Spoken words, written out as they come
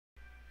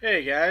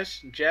Hey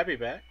guys, Jabby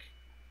back.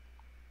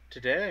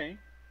 Today,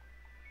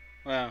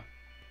 well,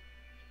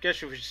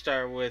 guess we should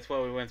start with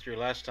what we went through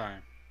last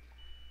time.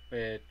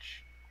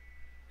 Which,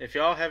 if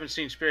y'all haven't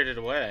seen Spirited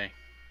Away,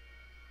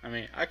 I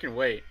mean, I can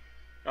wait.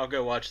 I'll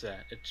go watch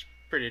that. It's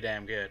pretty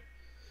damn good.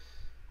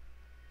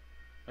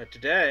 But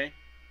today,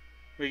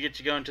 we get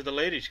to go into the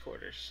ladies'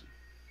 quarters.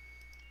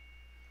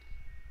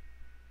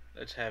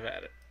 Let's have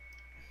at it.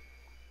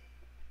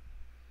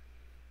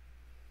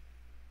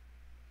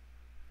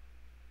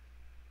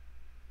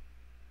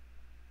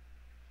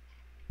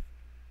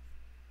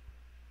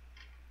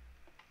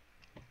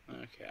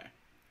 Okay.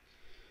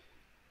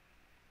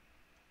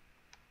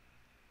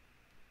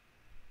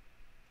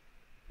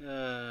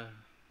 A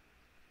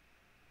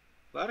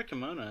lot of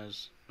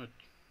kimonos. I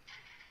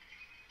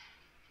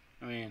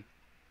mean,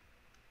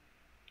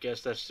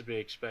 guess that's to be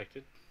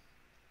expected.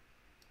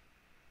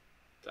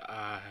 The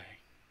eye.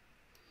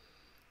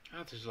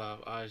 God, there's a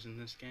lot of eyes in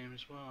this game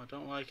as well. I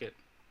don't like it.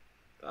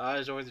 The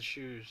eyes or the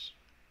shoes.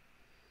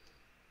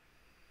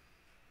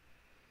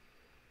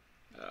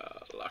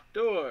 Locked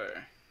door.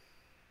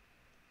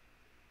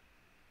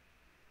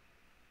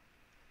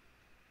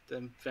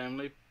 Them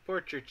family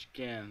portraits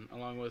again,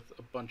 along with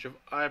a bunch of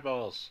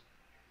eyeballs.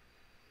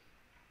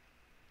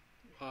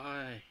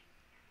 Why?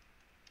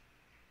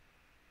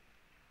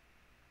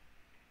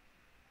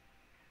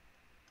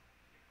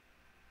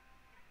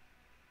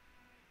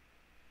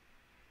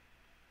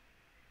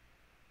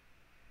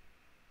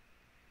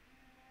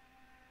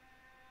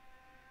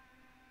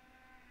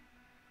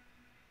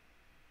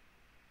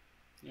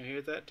 You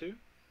hear that too?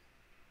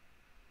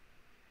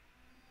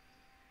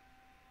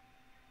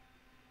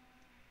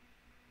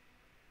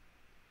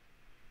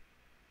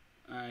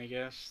 I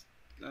guess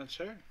that's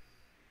her.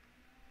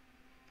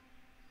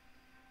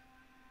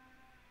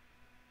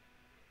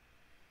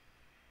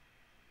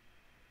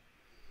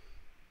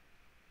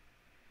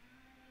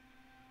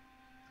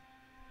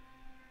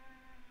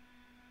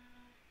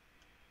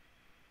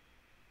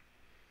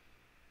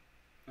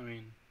 I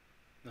mean,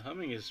 the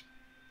humming is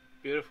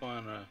beautiful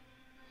in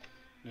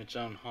its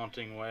own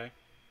haunting way.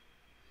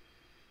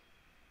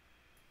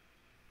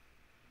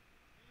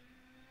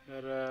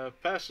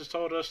 But past has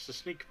told us to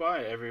sneak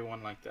by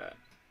everyone like that.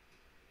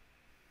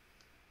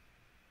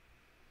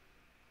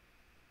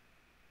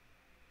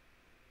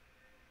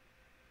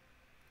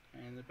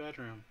 And the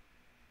bedroom.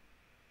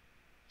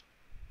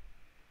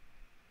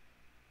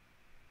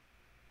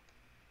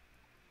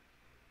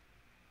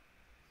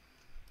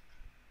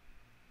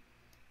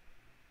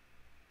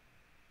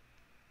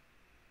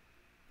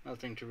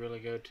 Nothing to really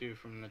go to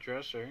from the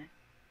dresser.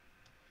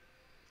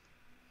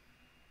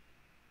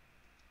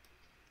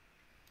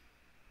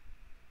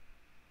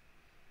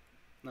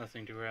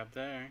 Nothing to grab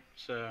there.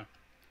 So,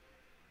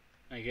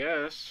 I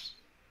guess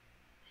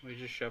we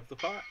just shove the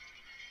pot.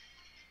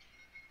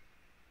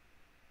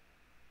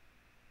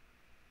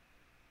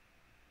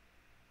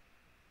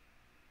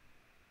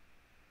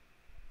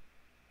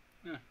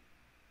 Yeah,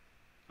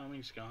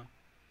 humming's gone.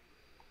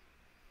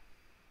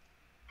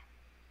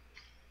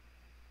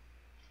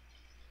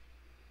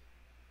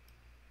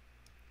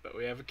 But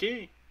we have a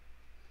key.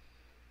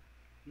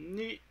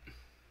 Neat.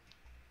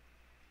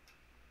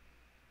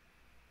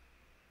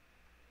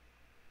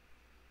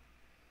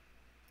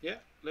 Yeah,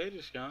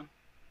 lady's gone.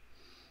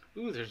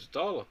 Ooh, there's a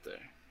doll up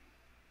there.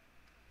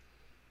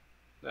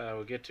 That I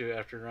will get to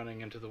after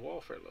running into the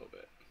wall for a little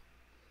bit.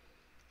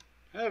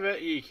 Have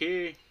at ye,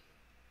 key.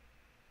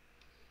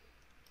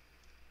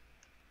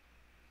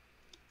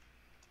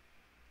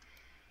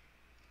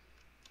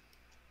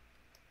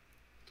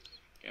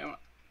 Come on.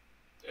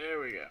 There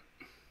we go.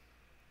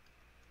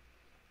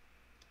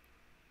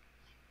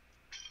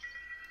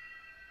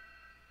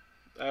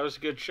 That was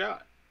a good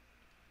shot.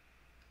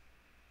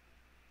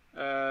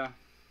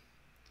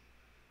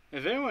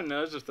 If anyone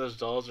knows if those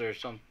dolls are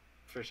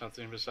for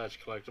something besides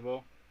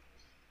collectible,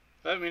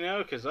 let me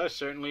know, because I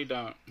certainly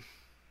don't.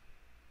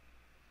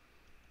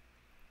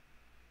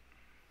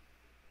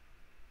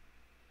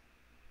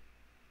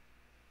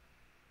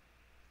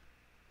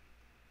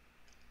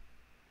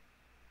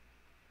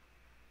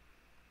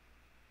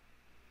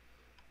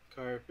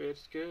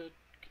 Carpet's good,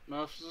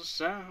 muffles the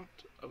sound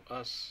of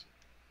us.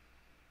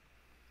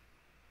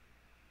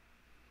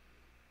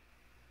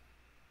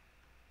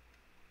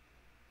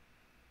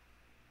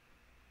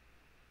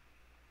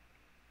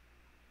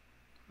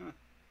 Huh.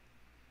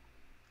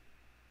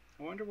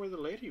 I wonder where the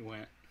lady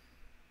went.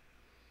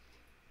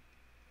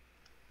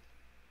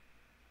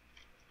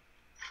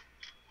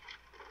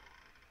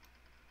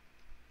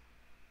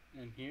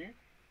 In here?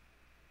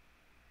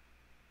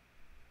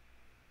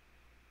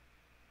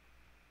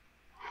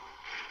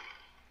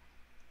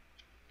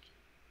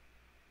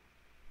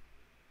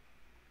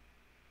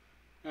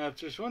 Now, if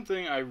there's one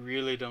thing I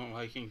really don't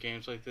like in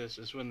games like this,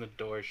 is when the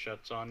door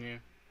shuts on you.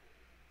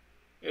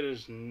 It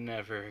is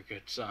never a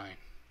good sign.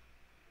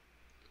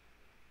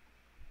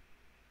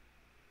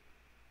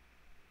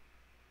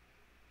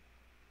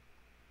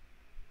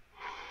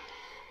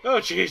 Oh,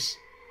 jeez!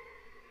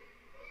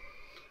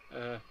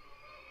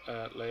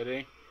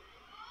 Lady,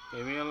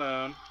 leave me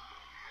alone.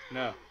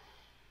 No.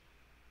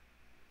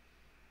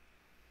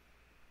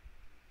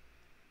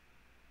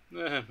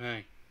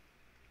 Hey.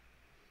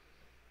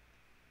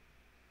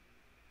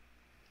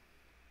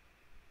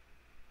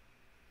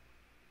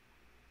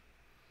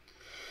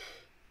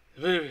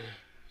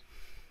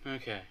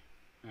 Okay.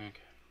 Okay.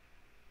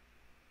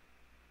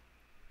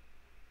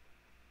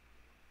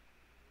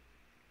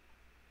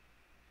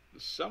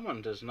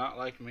 Someone does not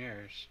like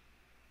mirrors.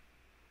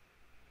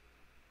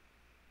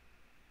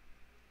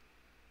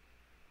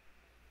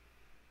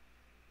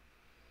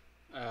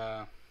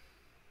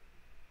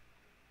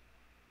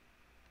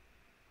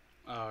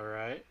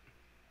 Alright.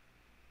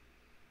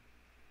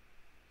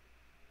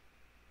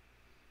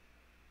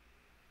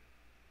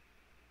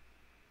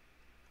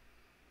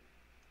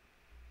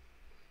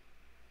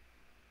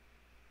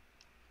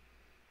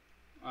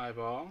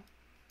 Eyeball.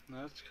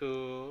 That's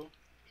cool.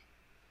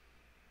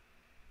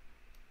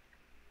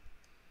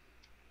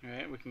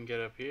 Alright, we can get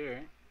up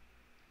here.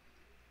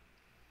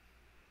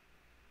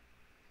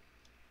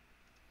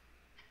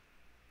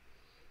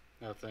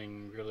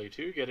 Nothing really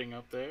to getting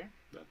up there.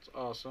 That's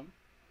awesome.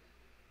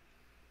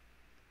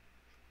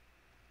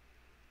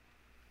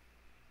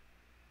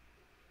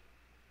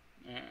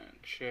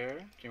 And chair.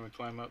 Can we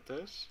climb up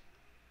this?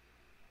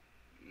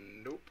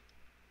 Nope.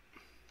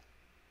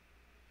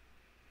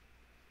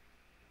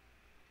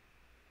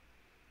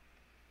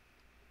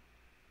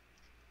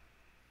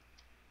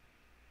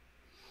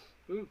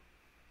 Ooh.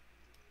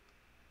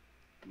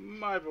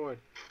 My board.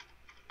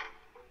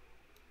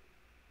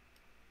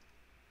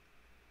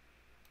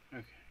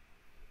 Okay.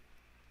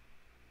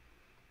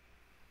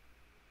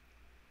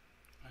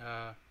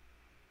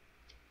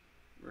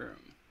 Room.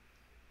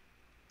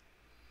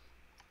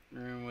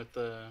 Room with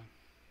the...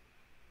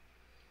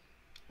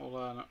 Hold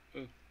on.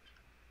 Ooh.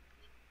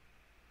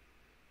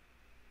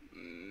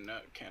 No,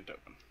 can't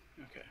open.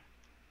 Okay.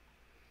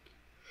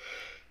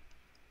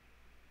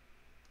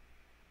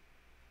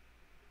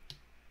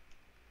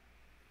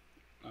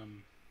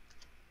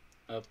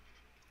 Up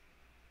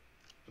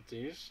with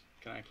these.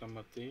 Can I climb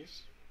up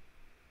these?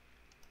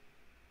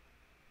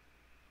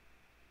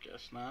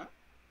 Guess not.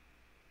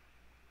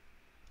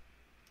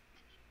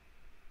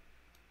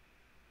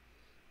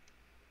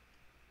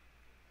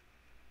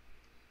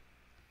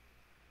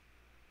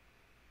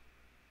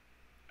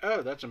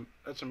 Oh, that's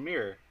a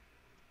mirror.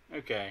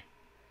 Okay.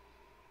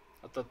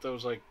 I thought that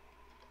was like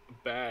a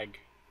bag.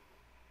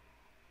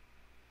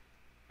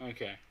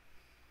 Okay.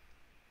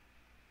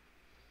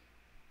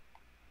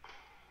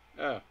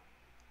 Oh.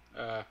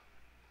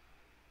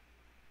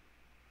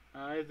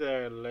 Hi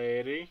there,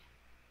 lady.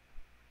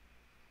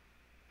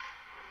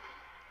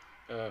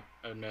 Oh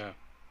no.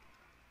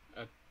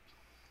 I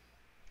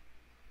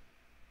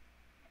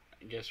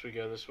guess we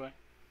go this way.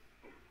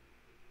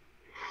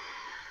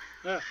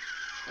 Oh.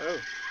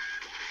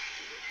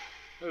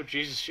 Oh,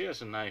 Jesus, she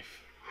has a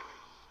knife.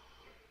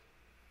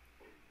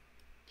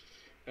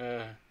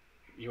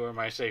 You are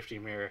my safety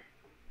mirror.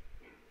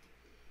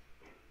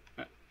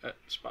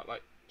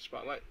 Spotlight.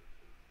 Spotlight.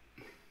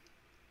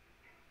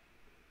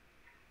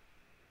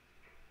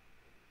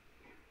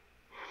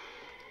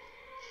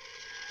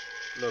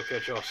 Look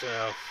at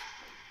yourself.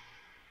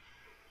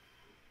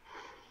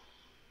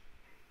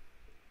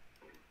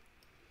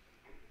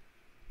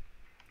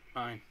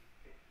 Mine.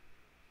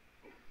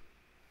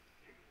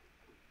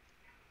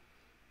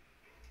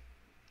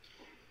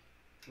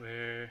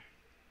 Where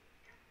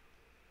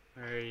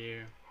are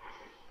you?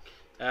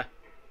 Ah.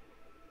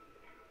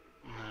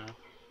 No.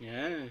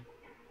 Yeah.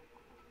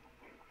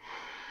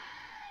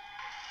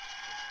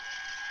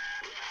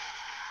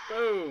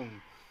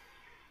 Boom.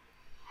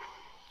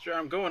 Sure,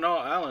 I'm going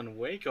all Alan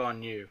Wake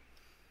on you.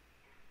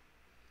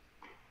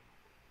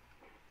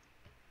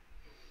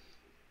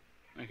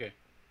 Okay.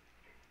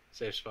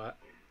 Safe spot.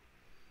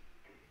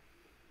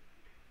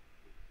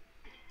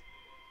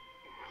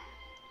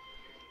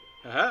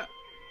 Aha.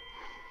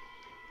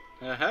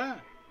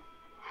 Aha.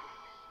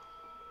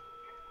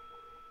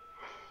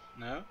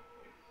 No.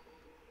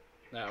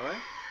 That way.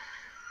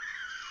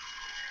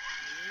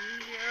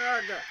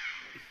 Yaga.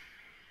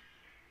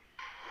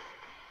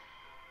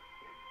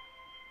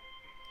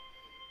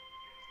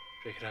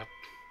 Pick it up.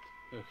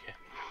 Okay.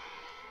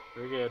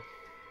 We're good.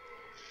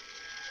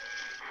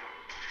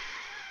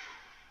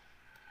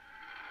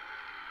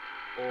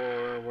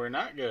 Or we're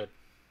not good.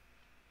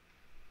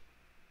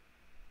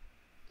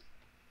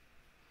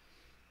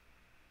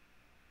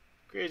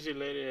 Crazy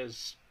lady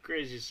has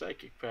crazy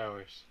psychic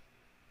powers.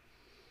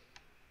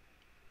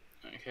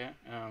 Okay,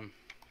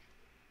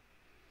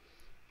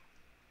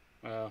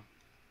 well,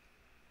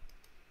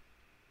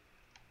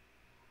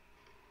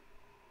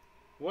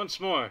 once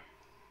more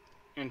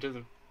into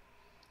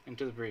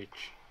the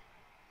breach.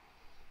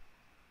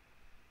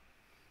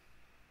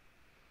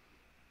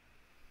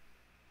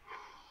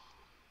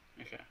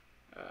 Okay,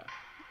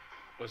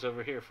 was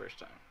over here first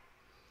time.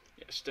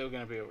 Yeah, still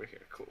gonna be over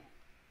here. Cool.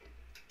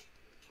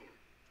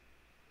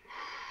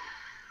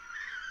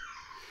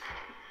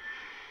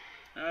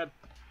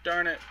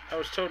 Darn it! I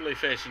was totally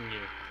facing you.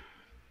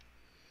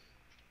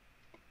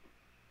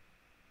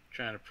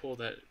 Trying to pull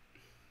that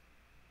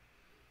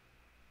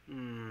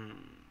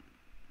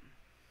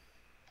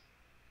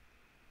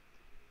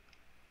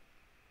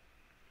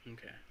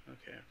Okay,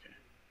 okay, okay.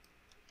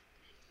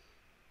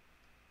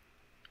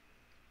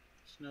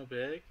 It's no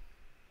big.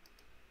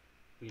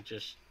 We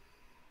just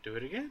do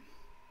it again.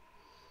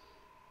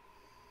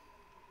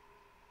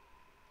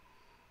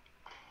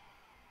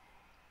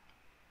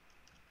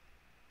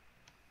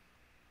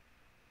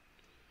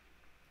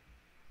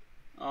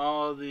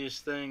 All these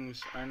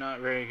things are not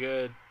very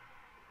good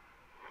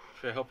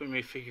for helping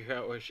me figure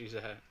out where she's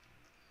at.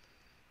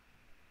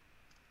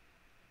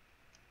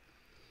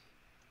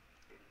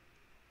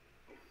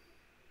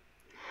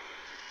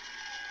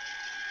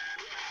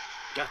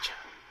 Gotcha.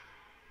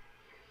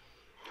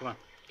 Come on,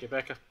 get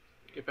back up.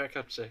 Get back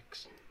up,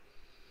 6.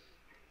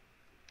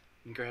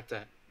 And grab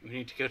that. We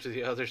need to go to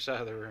the other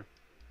side of the room.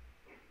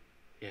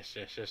 Yes,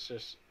 yes, yes,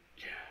 yes.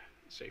 Yeah,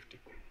 safety.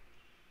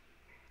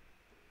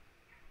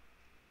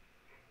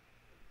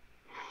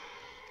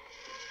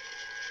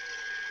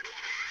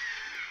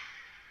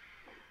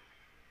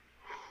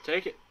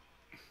 Take it.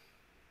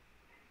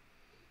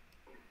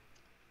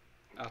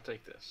 I'll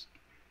take this.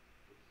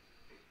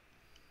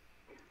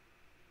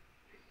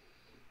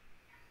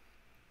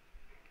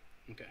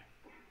 Okay.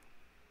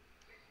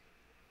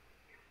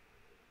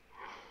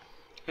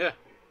 Yeah.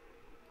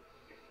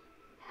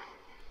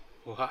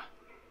 What?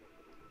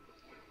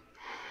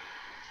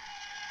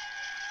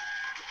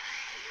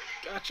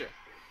 Gotcha.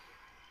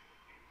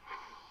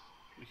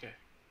 Okay.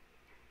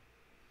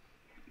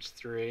 It's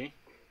 3.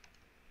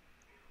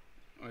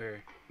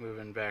 We're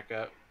moving back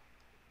up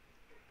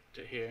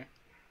to here.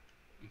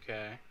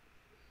 Okay.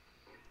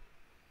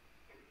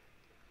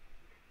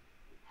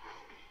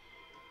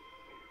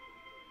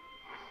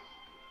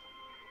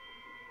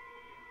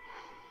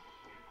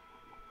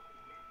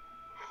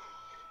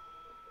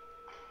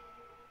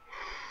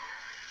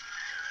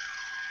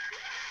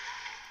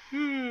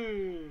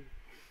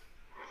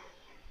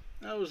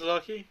 That was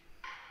lucky.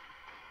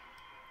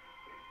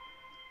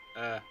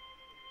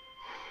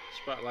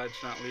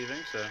 Spotlight's not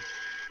leaving, so.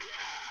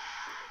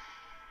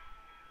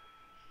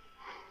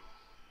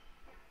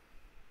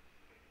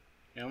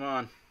 Come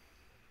on.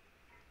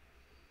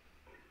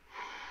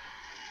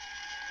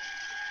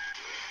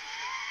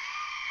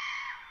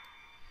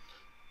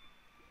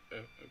 Oh,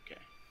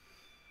 okay.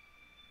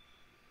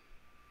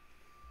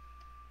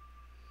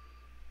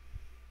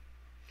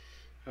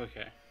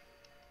 Okay.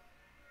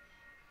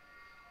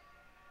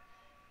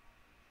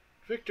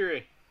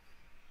 Victory!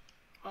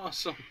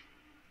 Awesome.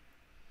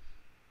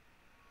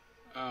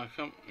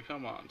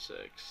 Come on,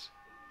 6.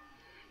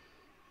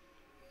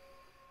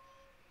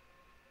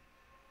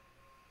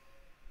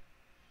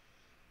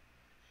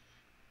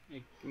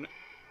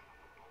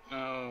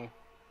 No.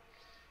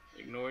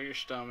 Ignore your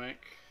stomach.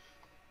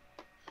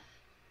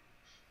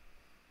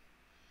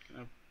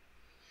 Can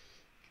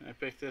I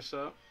pick this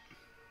up?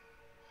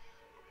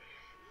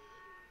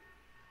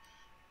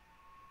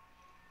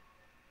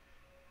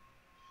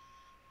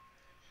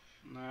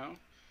 No.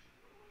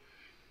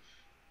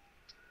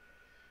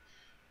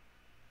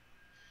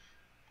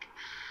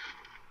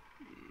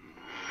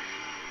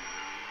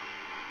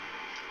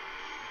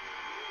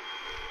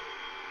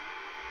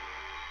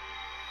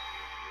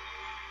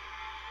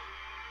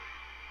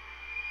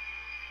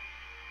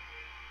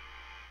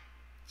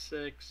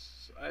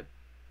 Six.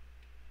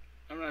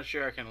 I'm not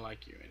sure I can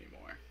like you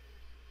anymore.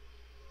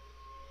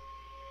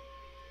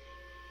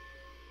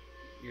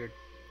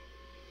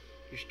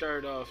 You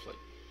started off like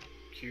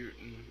cute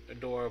and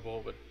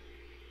adorable, but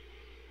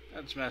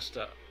that's messed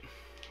up.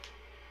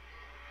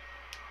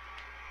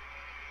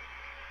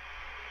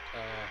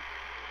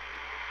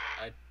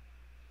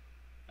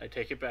 I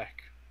take it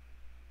back.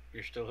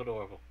 You're still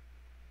adorable.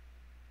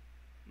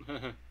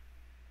 No.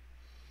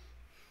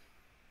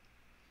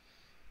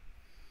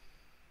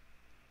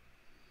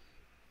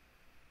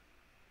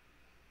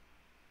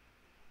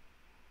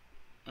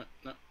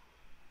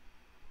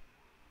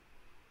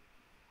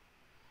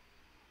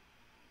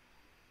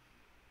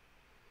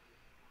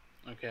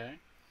 Okay.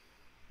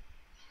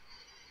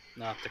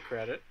 Not the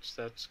credits.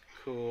 That's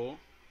cool.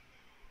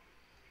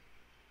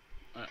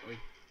 We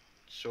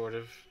sort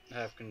of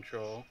have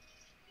control.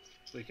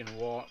 We can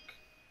walk.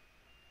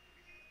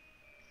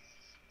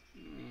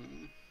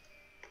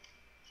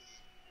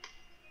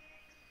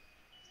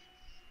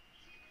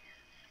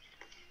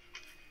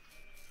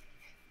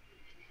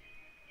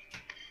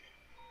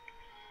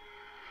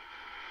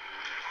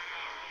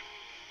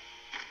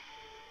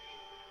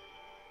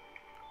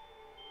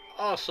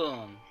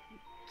 Awesome.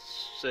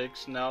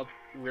 6 now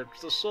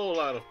rips the soul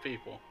out of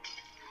people.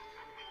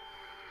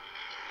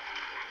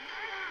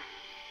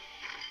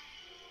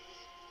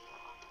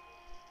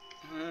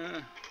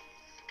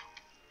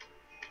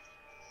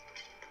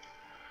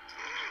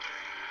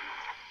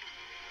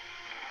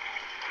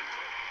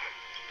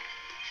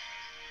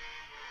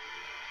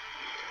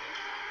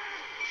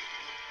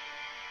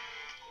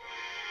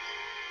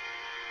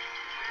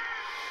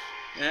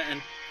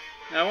 And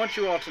I want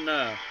you all to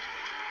know,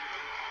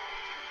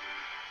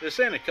 this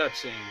ain't a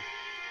cutscene.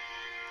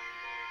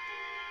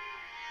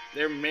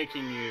 They're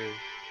making you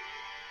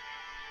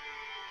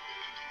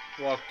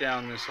walk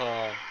down this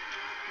hall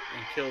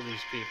and kill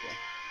these people.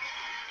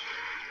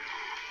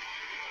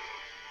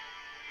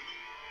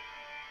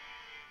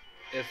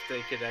 if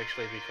they could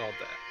actually be called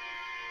that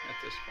at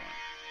this point.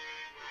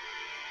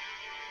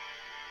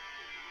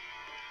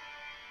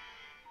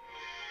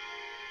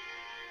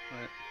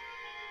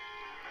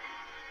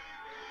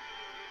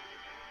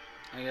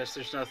 But I guess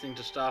there's nothing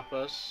to stop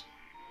us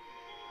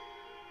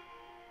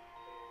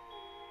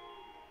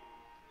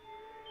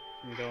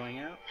from going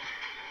out.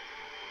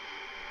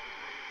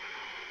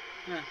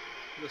 Yeah,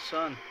 the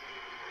sun.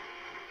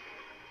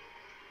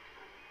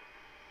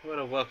 What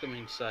a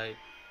welcoming sight.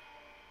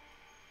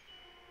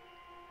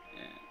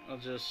 Yeah, I'll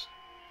just...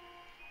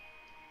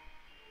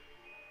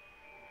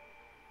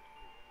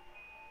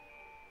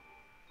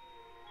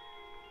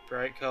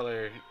 Bright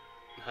color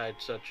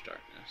hides such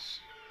darkness.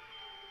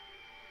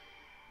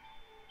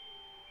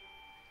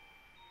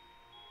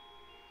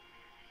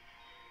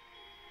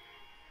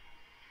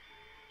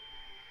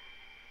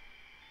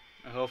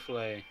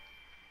 Hopefully,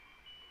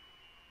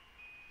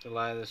 the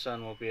light of the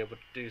sun will be able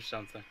to do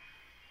something,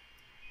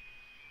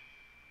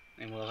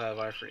 and we'll have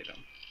our freedom.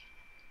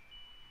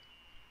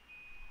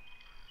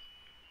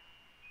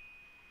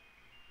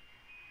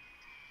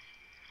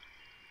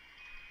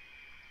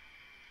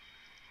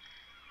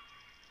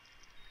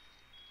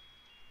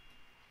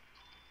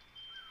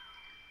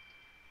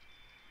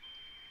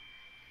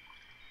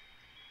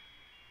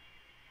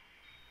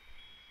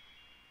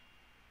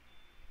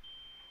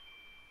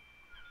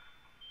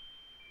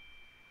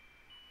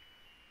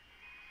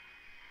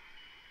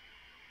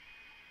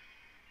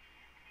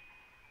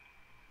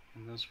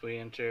 And thus we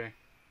enter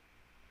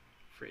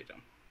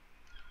freedom.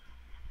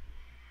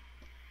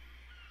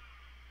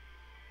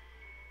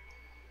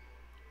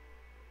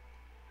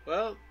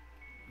 Well,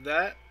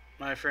 that,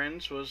 my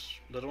friends, was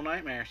Little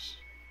Nightmares.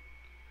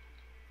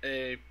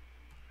 A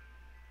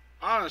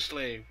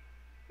honestly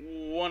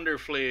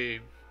wonderfully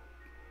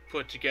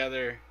put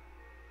together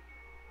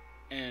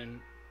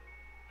and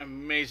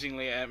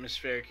amazingly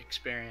atmospheric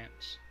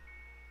experience.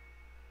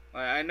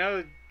 I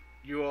know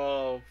you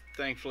all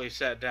thankfully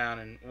sat down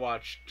and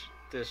watched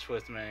this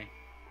with me,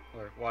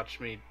 or watched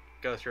me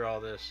go through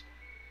all this.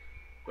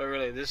 But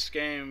really, this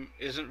game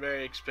isn't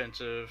very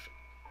expensive,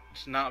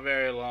 it's not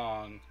very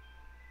long,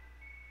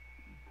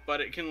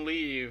 but it can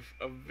leave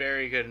a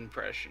very good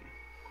impression.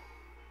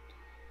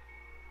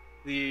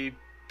 The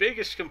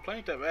biggest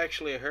complaint I've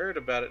actually heard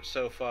about it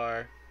so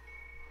far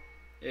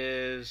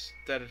is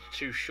that it's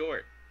too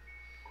short,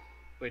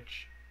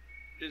 which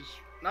is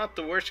not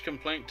the worst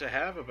complaint to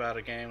have about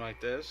a game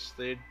like this.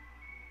 They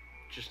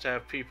just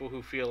have people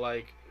who feel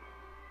like,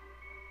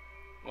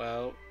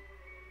 well,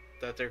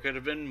 that there could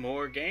have been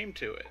more game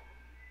to it,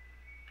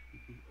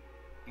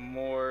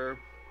 more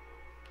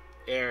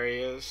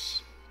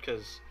areas,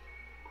 because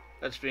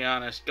let's be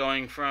honest,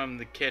 going from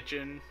the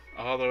kitchen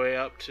all the way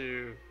up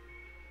to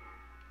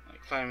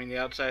like climbing the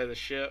outside of the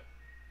ship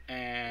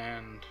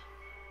and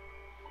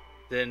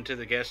then to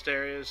the guest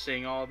areas,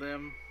 seeing all of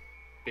them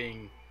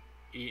being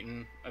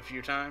eaten a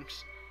few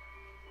times,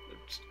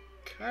 it's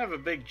kind of a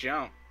big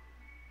jump.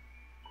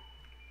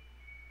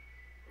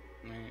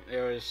 I mean,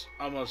 there was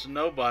almost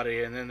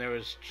nobody, and then there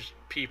was just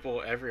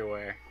people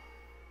everywhere.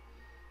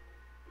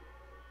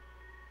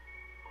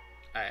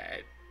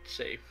 I'd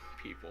say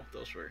people.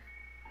 Those were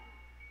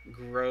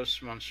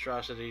gross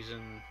monstrosities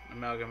and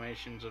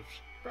amalgamations of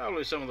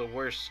probably some of the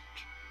worst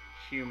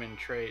human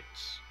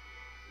traits.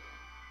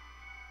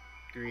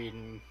 Greed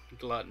and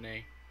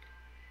gluttony.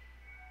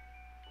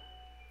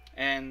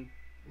 And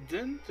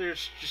then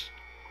there's just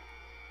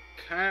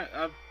kind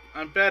of...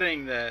 I'm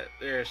betting that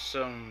there's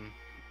some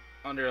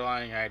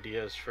underlying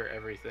ideas for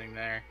everything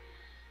there.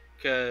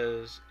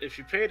 Because if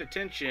you paid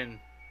attention,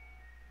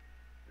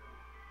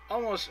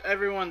 almost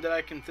everyone that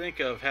I can think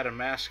of had a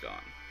mask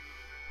on.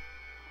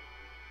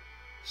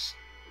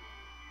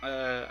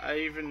 I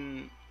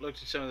even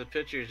looked at some of the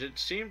pictures. It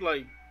seemed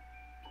like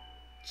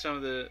some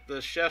of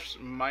the chefs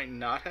might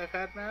not have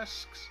had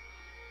masks,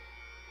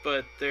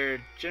 but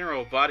their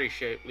general body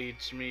shape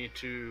leads me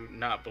to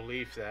not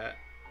believe that.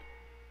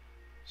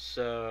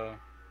 So,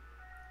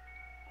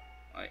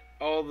 like,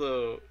 all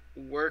the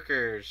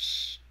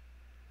workers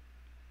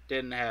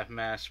didn't have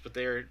masks, but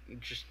they were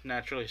just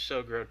naturally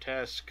so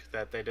grotesque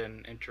that they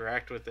didn't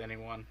interact with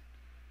anyone.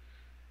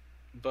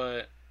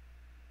 But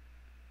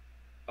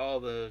all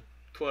the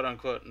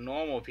quote-unquote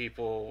normal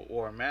people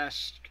wore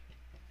masks,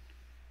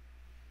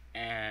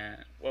 and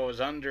what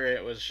was under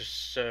it was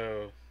just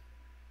so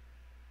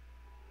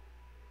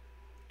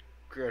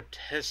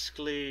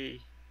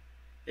grotesquely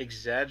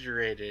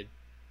exaggerated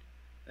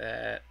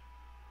that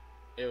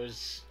it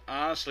was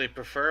honestly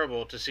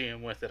preferable to see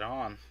him with it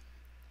on.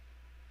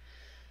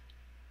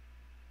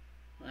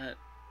 But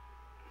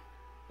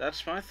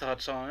that's my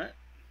thoughts on it.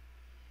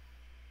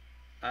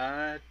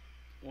 I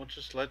will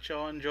just let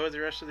y'all enjoy the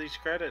rest of these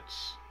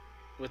credits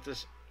with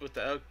the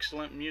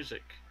excellent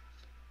music.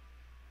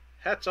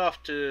 Hats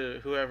off to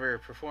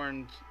whoever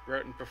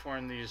wrote and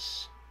performed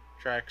these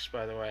tracks,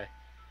 by the way.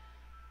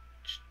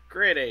 Just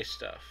grade A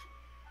stuff.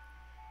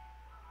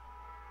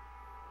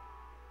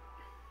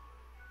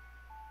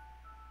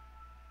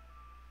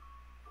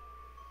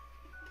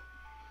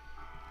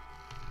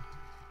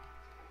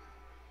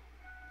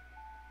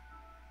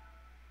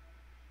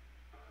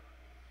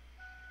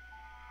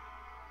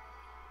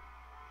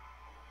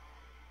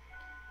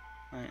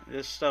 Like,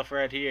 this stuff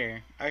right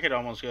here, I could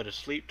almost go to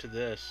sleep to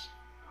this.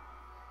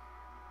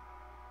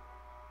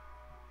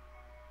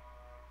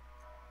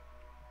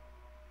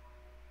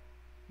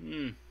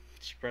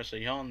 Suppress a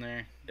yawn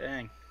there.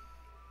 Dang.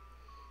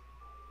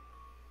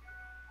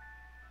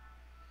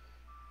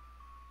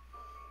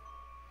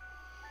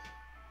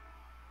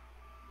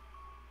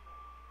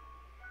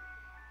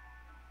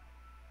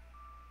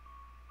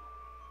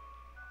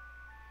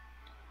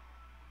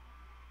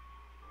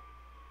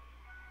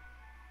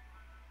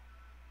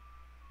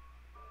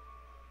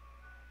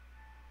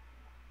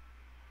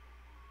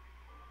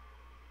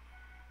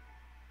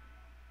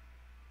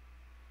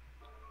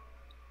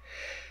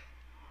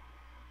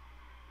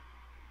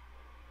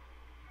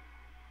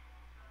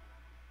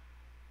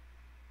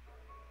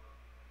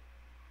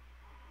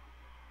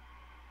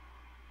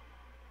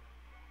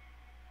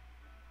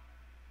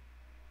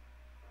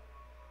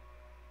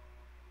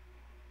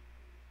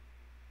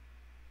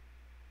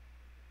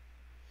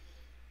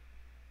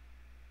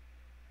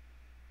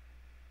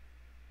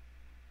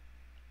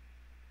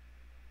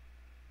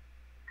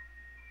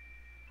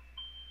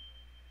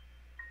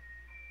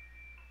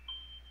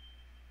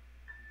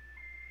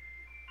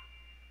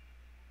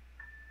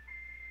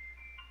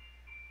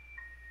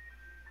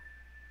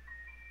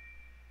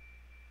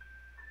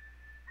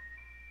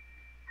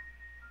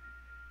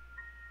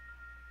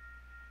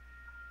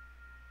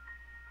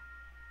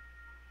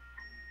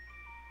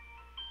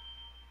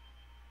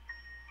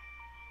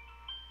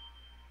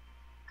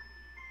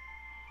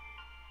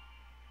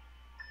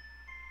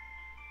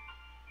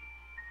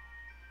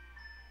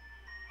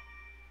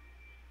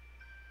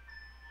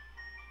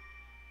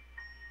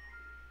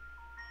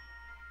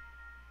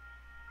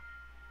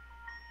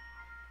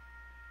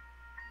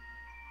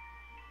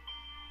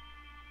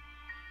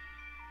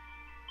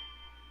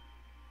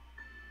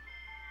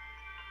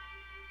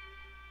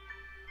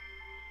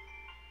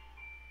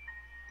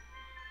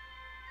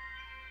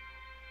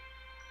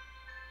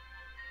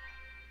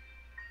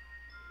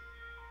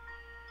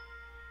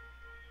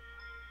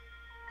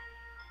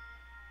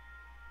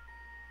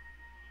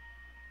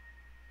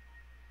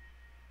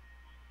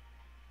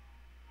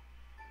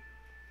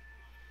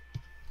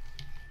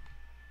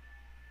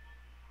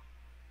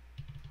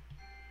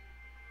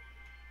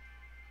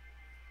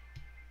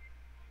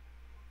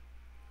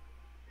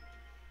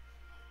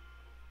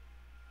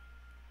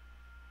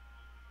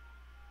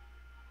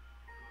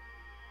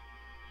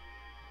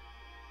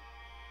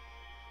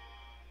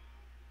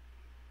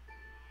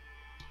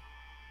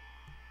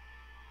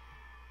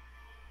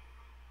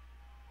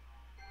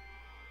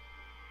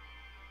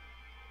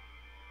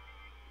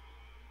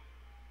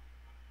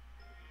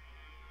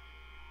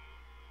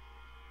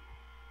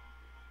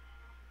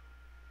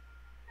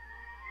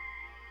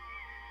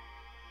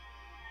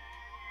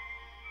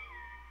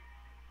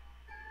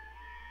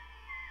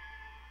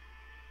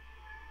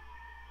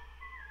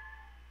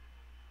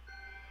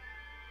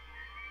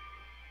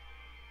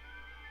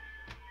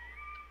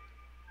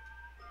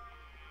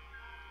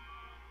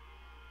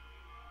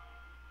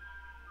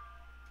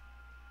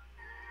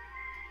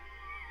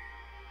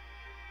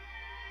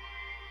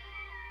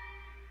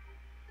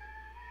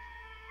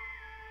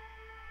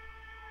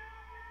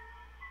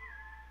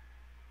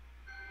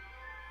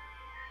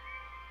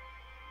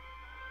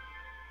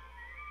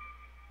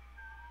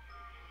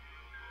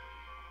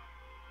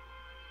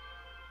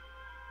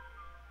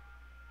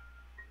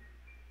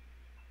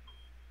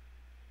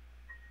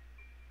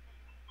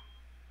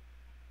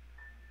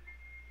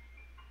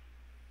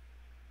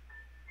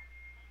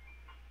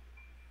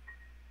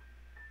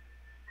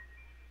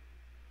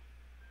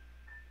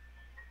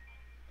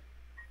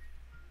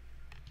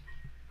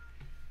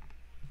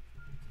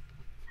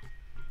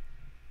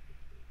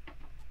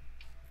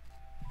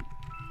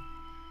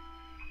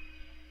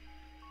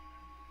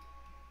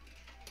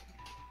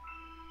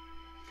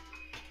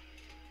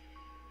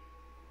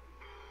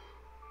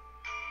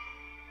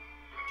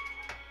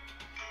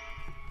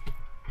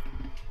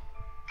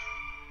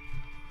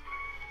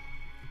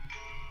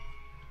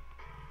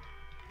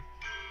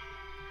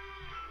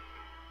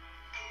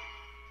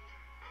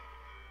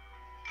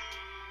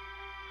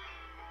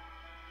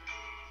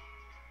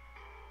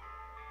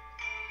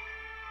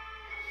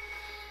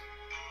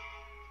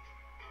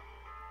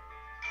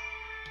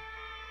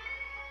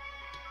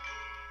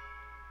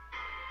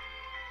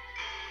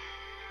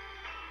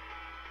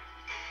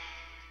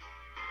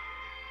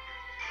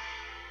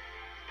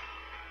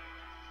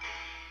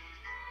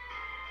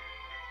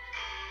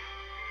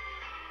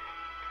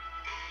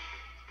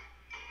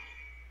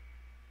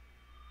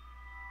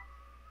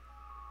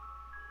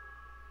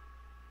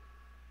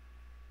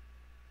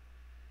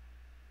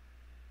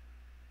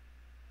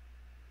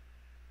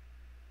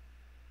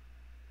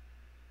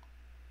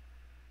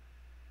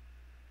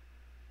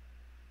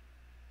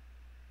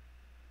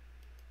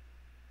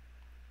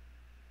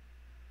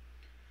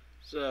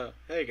 So,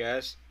 hey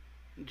guys,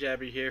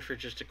 Jabby here for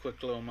just a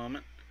quick little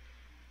moment.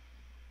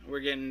 We're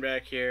getting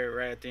back here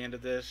right at the end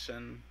of this,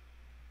 and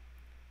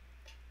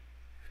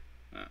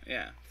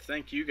yeah,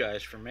 thank you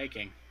guys for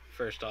making.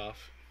 First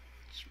off,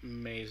 it's an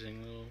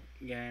amazing little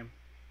game.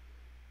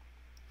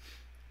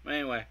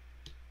 Anyway,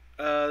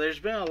 there's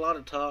been a lot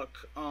of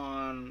talk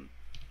on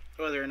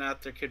whether or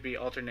not there could be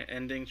alternate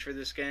endings for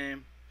this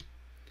game,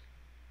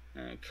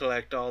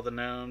 collect all the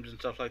gnomes and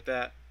stuff like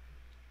that.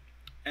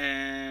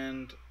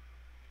 And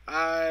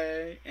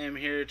I am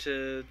here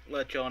to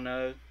let y'all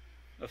know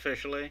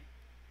officially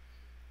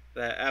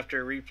that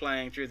after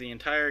replaying through the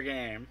entire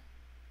game,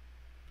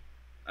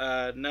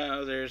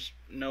 no, there's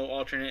no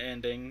alternate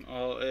ending.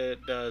 All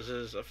it does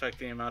is affect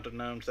the amount of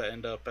gnomes that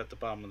end up at the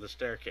bottom of the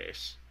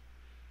staircase.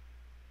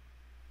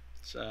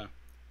 So,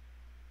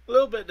 a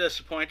little bit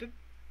disappointed.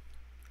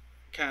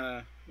 Kind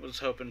of was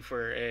hoping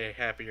for a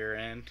happier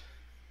end.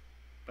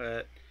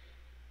 But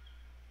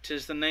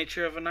 'tis the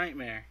nature of a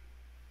nightmare.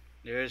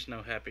 There is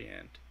no happy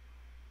end.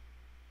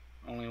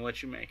 Only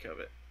what you make of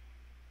it.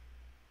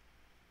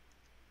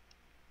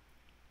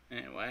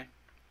 Anyway,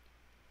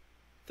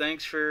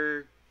 thanks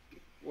for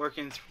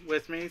working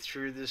with me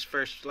through this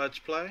first Let's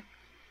Play.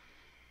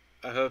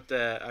 I hope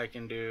that I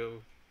can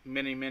do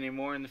many, many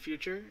more in the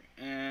future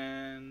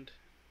and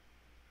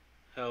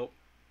help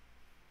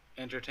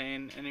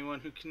entertain anyone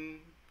who can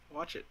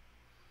watch it.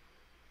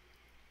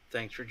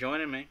 Thanks for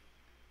joining me.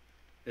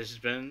 This has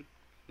been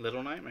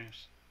Little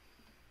Nightmares.